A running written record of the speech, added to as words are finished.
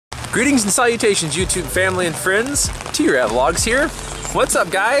Greetings and salutations, YouTube family and friends. T-Rat Vlogs here. What's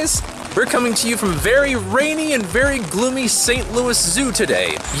up, guys? We're coming to you from very rainy and very gloomy St. Louis Zoo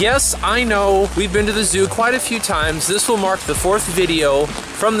today. Yes, I know, we've been to the zoo quite a few times. This will mark the 4th video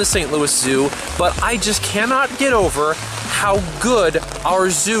from the St. Louis Zoo, but I just cannot get over how good our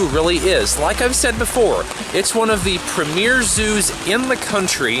zoo really is. Like I've said before, it's one of the premier zoos in the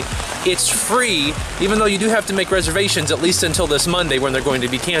country. It's free, even though you do have to make reservations at least until this Monday when they're going to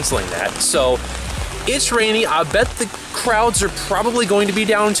be canceling that. So it's rainy. I bet the crowds are probably going to be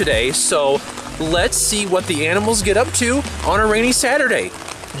down today. So let's see what the animals get up to on a rainy Saturday.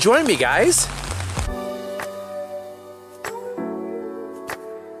 Join me, guys.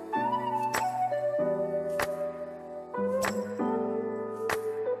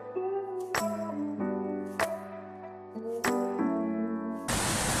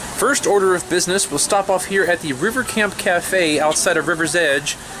 First order of business, we'll stop off here at the River Camp Cafe outside of River's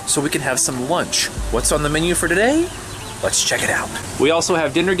Edge so we can have some lunch. What's on the menu for today? Let's check it out. We also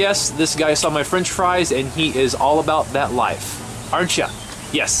have dinner guests. This guy saw my French fries and he is all about that life. Aren't ya?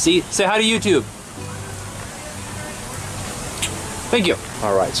 Yes, see? Say hi to YouTube. Thank you.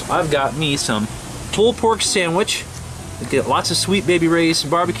 All right, so I've got me some pulled pork sandwich. Get lots of Sweet Baby Ray's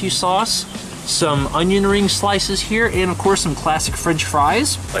barbecue sauce. Some onion ring slices here, and of course some classic French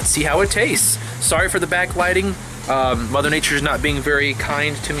fries. Let's see how it tastes. Sorry for the backlighting. Mother Nature's not being very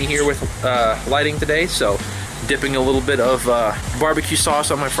kind to me here with lighting today, so dipping a little bit of barbecue sauce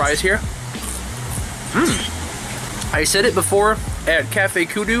on my fries here. I said it before at Cafe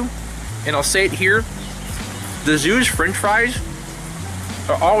Kudu, and I'll say it here. The zoo's French fries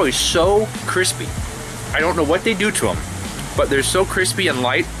are always so crispy. I don't know what they do to them, but they're so crispy and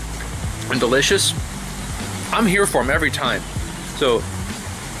light and delicious. I'm here for them every time. So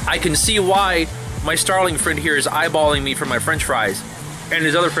I can see why my starling friend here is eyeballing me for my French fries, and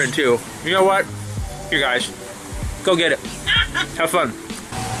his other friend too. You know what? Here, guys, go get it. Have fun.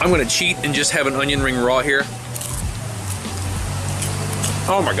 I'm gonna cheat and just have an onion ring raw here.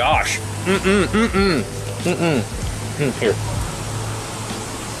 Oh my gosh. Here.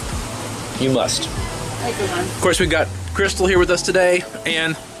 You must. Of course, we've got Crystal here with us today,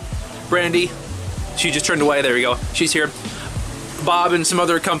 and Brandy, she just turned away. There we go. She's here. Bob and some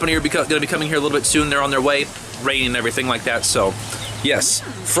other company are going to be coming here a little bit soon. They're on their way. Rain and everything like that. So, yes,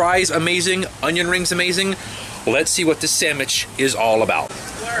 fries amazing. Onion rings amazing. Let's see what this sandwich is all about.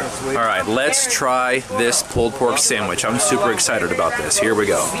 All right, let's try this pulled pork sandwich. I'm super excited about this. Here we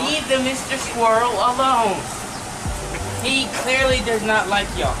go. Leave the Mr. Squirrel alone. He clearly does not like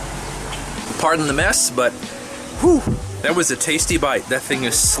y'all. Pardon the mess, but whew. That was a tasty bite. That thing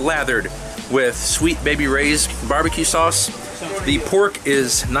is slathered with Sweet Baby Ray's barbecue sauce. The pork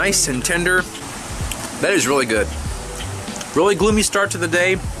is nice and tender. That is really good. Really gloomy start to the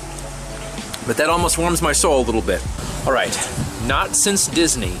day, but that almost warms my soul a little bit. All right, not since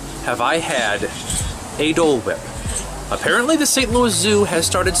Disney have I had a Dole Whip. Apparently the St. Louis Zoo has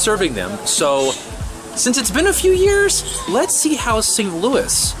started serving them, so since it's been a few years, let's see how St.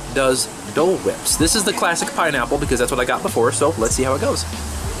 Louis does Dole Whips. This is the classic pineapple because that's what I got before, so let's see how it goes.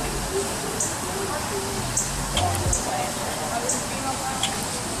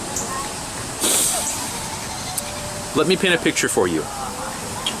 Let me paint a picture for you.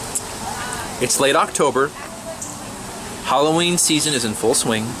 It's late October. Halloween season is in full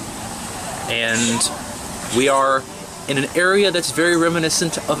swing, and we are in an area that's very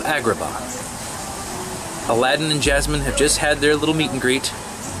reminiscent of Agrabah. Aladdin and Jasmine have just had their little meet and greet,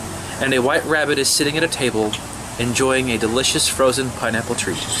 and a white rabbit is sitting at a table enjoying a delicious frozen pineapple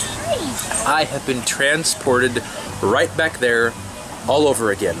treat. I have been transported right back there all over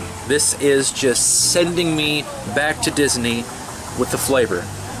again. This is just sending me back to Disney with the flavor.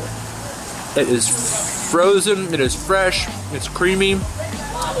 It is frozen, it is fresh, it's creamy,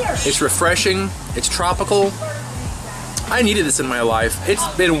 it's refreshing, it's tropical. I needed this in my life. It's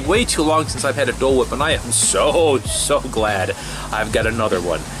been way too long since I've had a Dole Whip, and I am so glad I've got another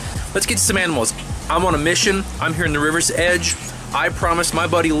one. Let's get to some animals. I'm on a mission. I'm here in the River's Edge. I promised my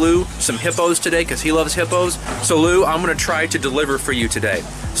buddy Lou some hippos today because he loves hippos. So Lou, I'm gonna try to deliver for you today.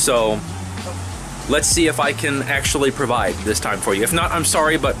 So let's see if I can actually provide this time for you. If not, I'm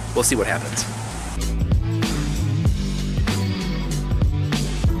sorry, but we'll see what happens.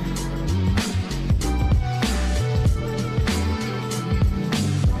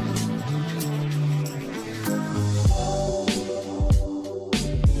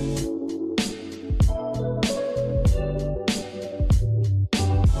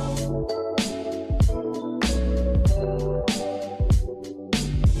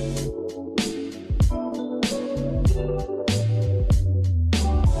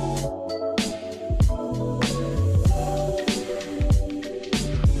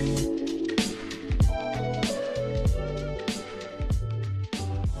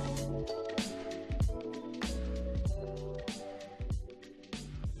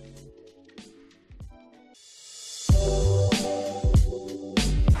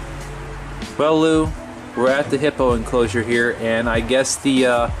 Well, Lou, we're at the hippo enclosure here, and I guess the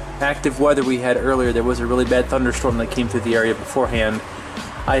active weather we had earlier, there was a really bad thunderstorm that came through the area beforehand.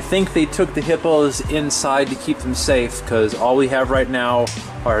 I think they took the hippos inside to keep them safe, because all we have right now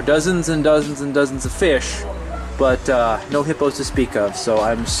are dozens and dozens and dozens of fish, but no hippos to speak of. So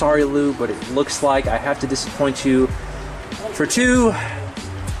I'm sorry, Lou, but it looks like I have to disappoint you for 2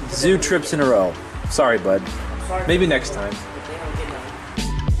 zoo trips in a row. Sorry, bud. Maybe next time.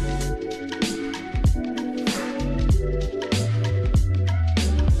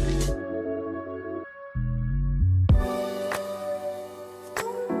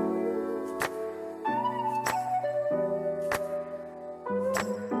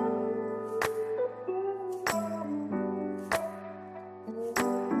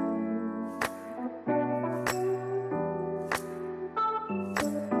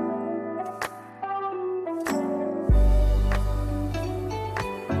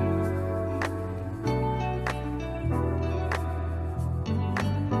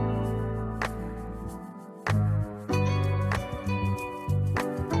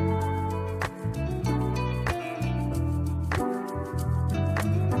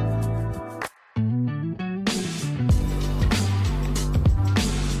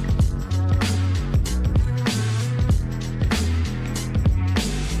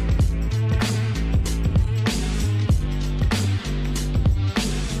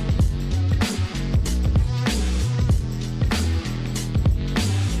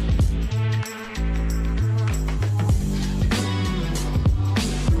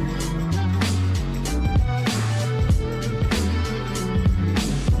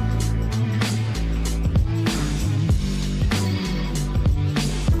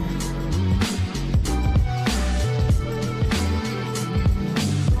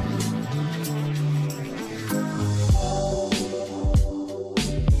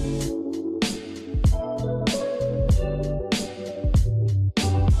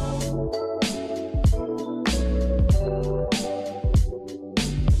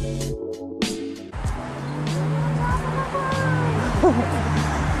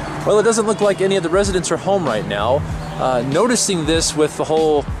 Well, it doesn't look like any of the residents are home right now. Noticing this with the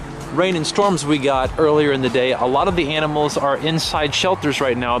whole rain and storms we got earlier in the day, a lot of the animals are inside shelters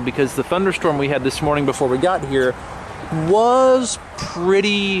right now because the thunderstorm we had this morning before we got here was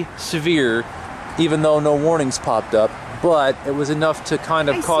pretty severe, even though no warnings popped up, but it was enough to kind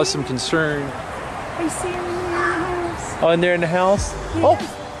of cause some concern. I see him in the house. Oh, and they're in the house? Yeah.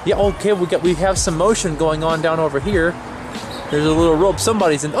 Oh, yeah, okay, we have some motion going on down over here. There's a little rope.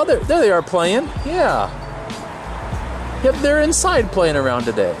 Somebody's in. Oh, there they are playing. Yeah. Yep, they're inside playing around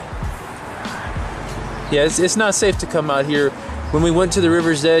today. Yeah, it's not safe to come out here. When we went to the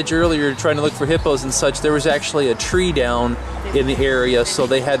river's edge earlier trying to look for hippos and such, there was actually a tree down in the area, so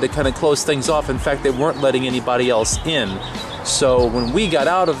they had to kind of close things off. In fact, they weren't letting anybody else in. So when we got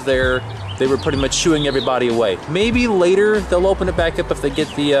out of there, they were pretty much shooing everybody away. Maybe later they'll open it back up if they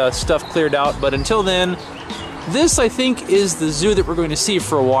get the stuff cleared out, but until then, this, I think, is the zoo that we're going to see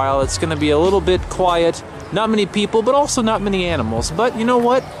for a while. It's going to be a little bit quiet, not many people, but also not many animals. But you know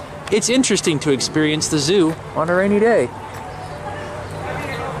what? It's interesting to experience the zoo on a rainy day.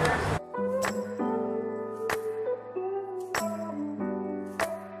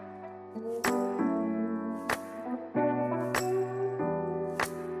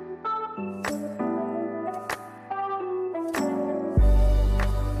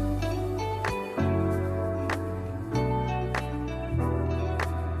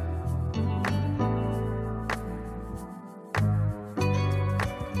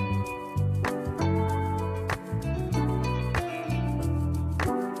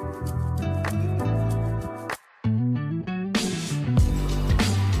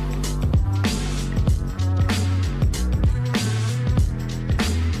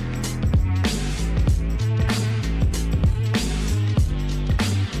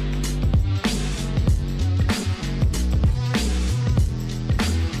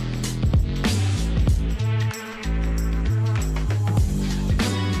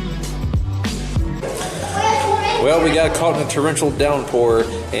 Well, we got caught in a torrential downpour,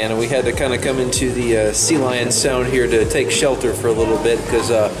 and we had to kind of come into the Sea Lion Sound here to take shelter for a little bit because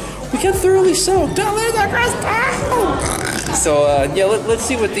we got thoroughly soaked. Oh, there's that grass. So yeah, let's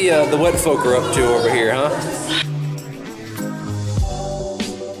see what the wet folk are up to over here, huh?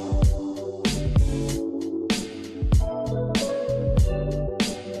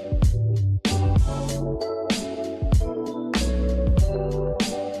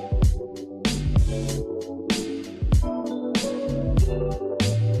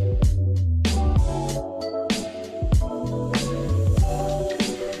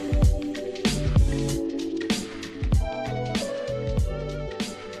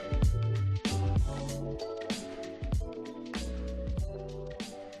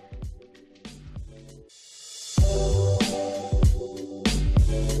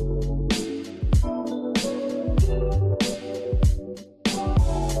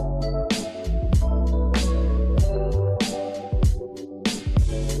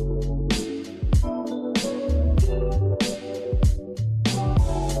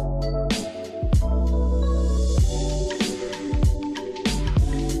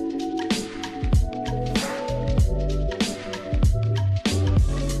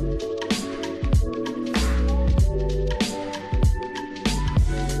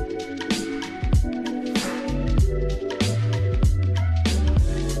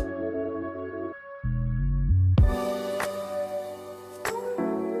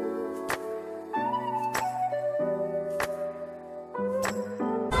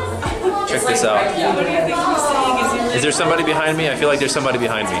 Check this out. Is there somebody behind me? I feel like there's somebody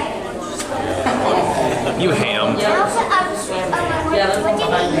behind me. You ham.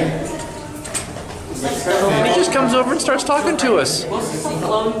 And he just comes over and starts talking to us. Did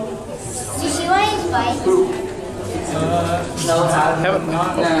you want his bike?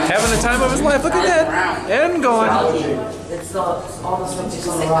 Having the time of his life. Look at that. And going.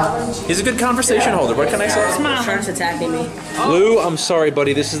 He's a good conversation holder. What can I say? Shark's attacking me. Lou, I'm sorry,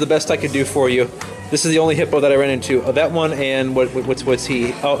 buddy. This is the best I could do for you. This is the only hippo that I ran into. That one and what's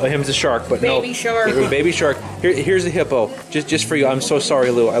he? Oh, him's a shark, but no. Baby shark. Baby shark. Here's a hippo. Just for you. I'm so sorry,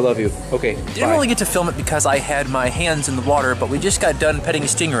 Lou. I love you. Okay. Didn't really get to film it because I had my hands in the water, but we just got done petting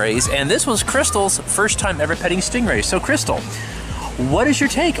stingrays, and this was Crystal's first time ever petting stingrays. So, Crystal, what is your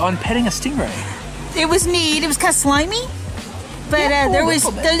take on petting a stingray? It was neat. It was kind of slimy. But there was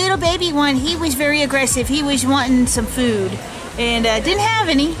the little baby one. He was very aggressive. He was wanting some food. And didn't have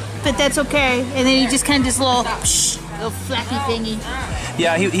any, but that's okay. And then he just kind of this little flappy thingy.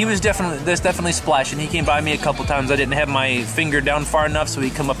 Yeah, he was definitely splashing. He came by me a couple times. I didn't have my finger down far enough, so he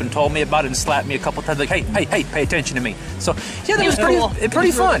come up and told me about it and slapped me a couple times. Like, hey, pay attention to me. So yeah, that was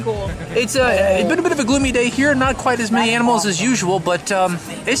pretty fun. Cool. It's been a bit of a gloomy day here. Not quite as many animals as usual, but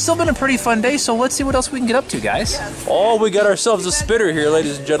it's still been a pretty fun day. So let's see what else we can get up to, guys. Oh, we got ourselves a spitter here,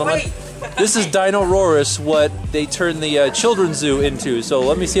 ladies and gentlemen. This is Dino-Rorus, what they turned the children's zoo into. So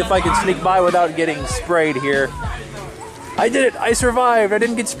let me see if I can sneak by without getting sprayed here. I did it! I survived! I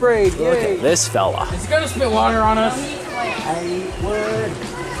didn't get sprayed! Look at this fella. Is he gonna spit water on us?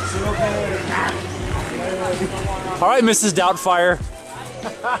 Alright, Mrs. Doubtfire.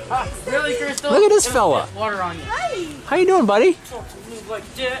 Really, Crystal? Look at this fella. Water on you. How you doing, buddy? Like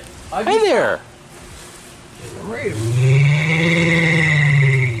that. Hey there!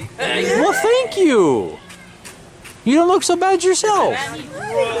 Well, thank you! You don't look so bad yourself.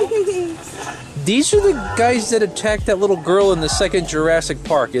 These are the guys that attacked that little girl in the second Jurassic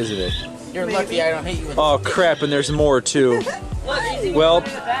Park, isn't it? You're lucky I don't hit you with Oh crap, and there's more too. Well,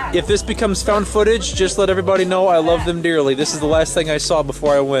 if this becomes found footage, just let everybody know I love them dearly. This is the last thing I saw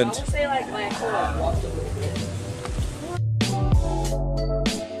before I went.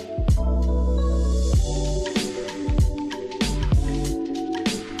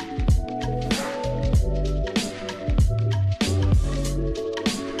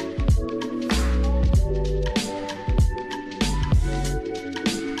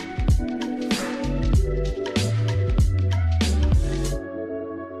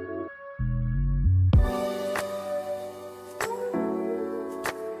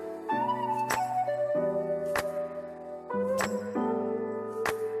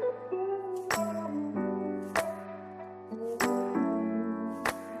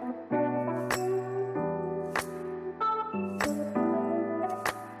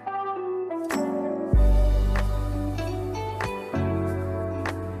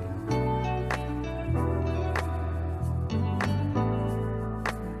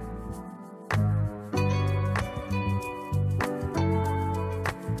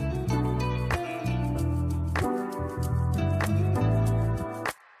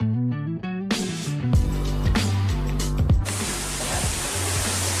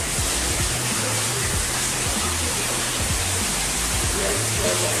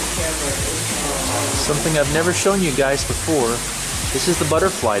 Something I've never shown you guys before. This is the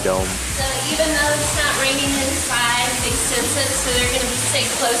butterfly dome. So even though it's not raining inside, they sense it, so they're going to stay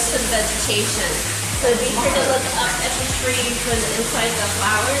close to the vegetation. So be sure to look up at the trees when inside the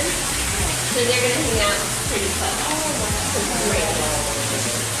flowers. So they're going to hang out pretty close.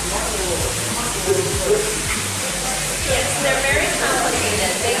 Yes, they're very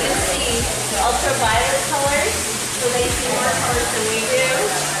complicated. They can see ultraviolet colors, so they see more colors than we do.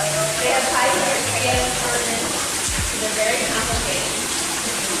 They have high creative colors. They're very complicated.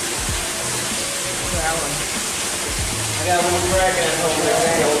 I got a little dragon at home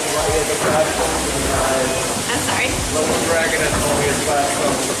today. I'm sorry? Little dragon at home here is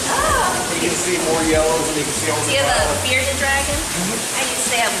Oh! You can see more yellows and you can see all Do you have a bearded dragon? I used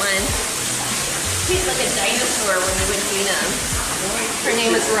to have one. She's like a dinosaur when we would feed him. Her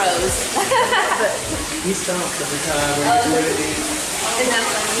name is Rose. He stomps every time when you put it in. Isn't that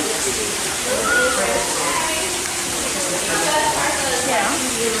funny?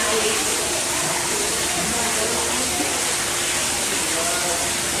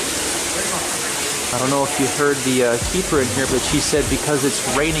 I don't know if you heard the keeper in here, but she said because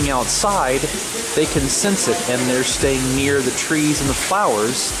it's raining outside, they can sense it and they're staying near the trees and the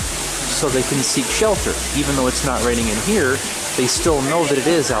flowers so they can seek shelter. Even though it's not raining in here, they still know that it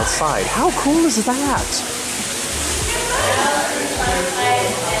is outside. How cool is that?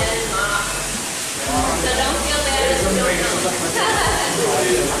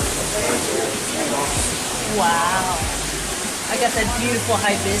 Wow. I got that beautiful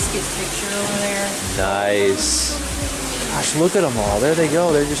hibiscus picture over there. Nice. Gosh, look at them all. There they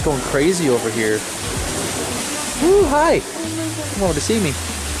go. They're just going crazy over here. Woo, hi. Come over to see me.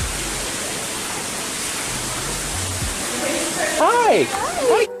 Hi.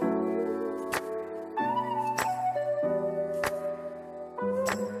 Hi.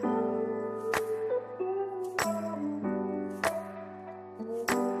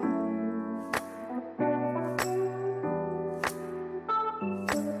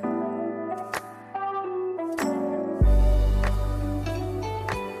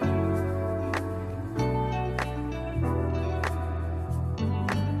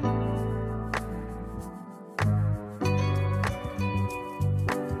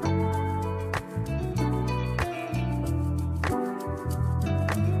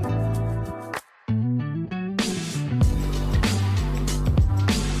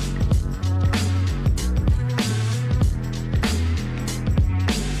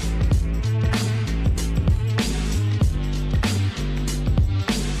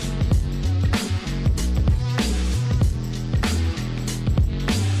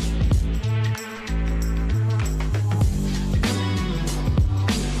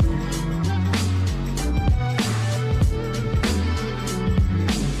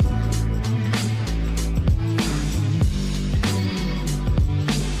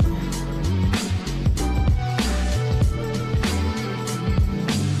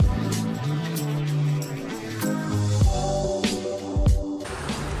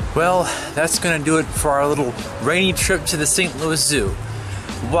 Well, that's going to do it for our little rainy trip to the St. Louis Zoo.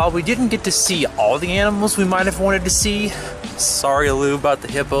 While we didn't get to see all the animals we might have wanted to see, sorry Lou about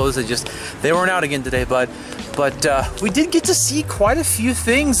the hippos, they weren't out again today, but we did get to see quite a few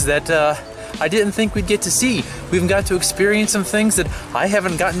things that I didn't think we'd get to see. We even got to experience some things that I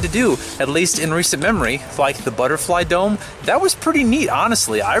haven't gotten to do, at least in recent memory, like the butterfly dome. That was pretty neat,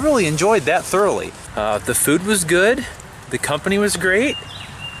 honestly. I really enjoyed that thoroughly. The food was good, the company was great.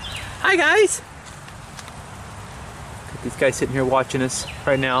 Hi guys! Got these guys sitting here watching us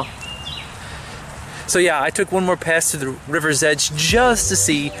right now. So yeah, I took one more pass to the river's edge just to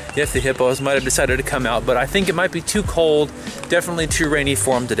see if the hippos might have decided to come out, but I think it might be too cold, definitely too rainy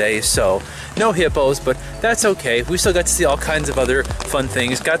for them today, so no hippos, but that's okay. We still got to see all kinds of other fun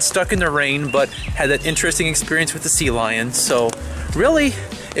things. Got stuck in the rain, but had that interesting experience with the sea lions, so really,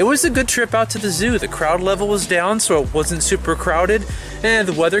 it was a good trip out to the zoo. The crowd level was down, so it wasn't super crowded, and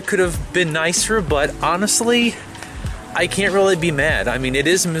the weather could have been nicer, but honestly, I can't really be mad. I mean, it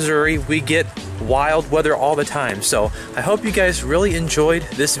is Missouri. We get wild weather all the time, so I hope you guys really enjoyed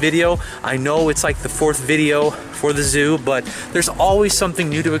this video. I know it's like the 4th video for the zoo, but there's always something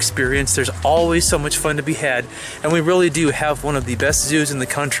new to experience. There's always so much fun to be had, and we really do have one of the best zoos in the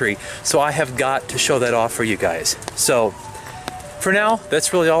country, so I have got to show that off for you guys. So for now,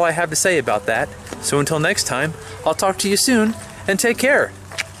 that's really all I have to say about that. So until next time, I'll talk to you soon, and take care.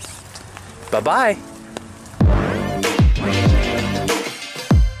 Bye-bye.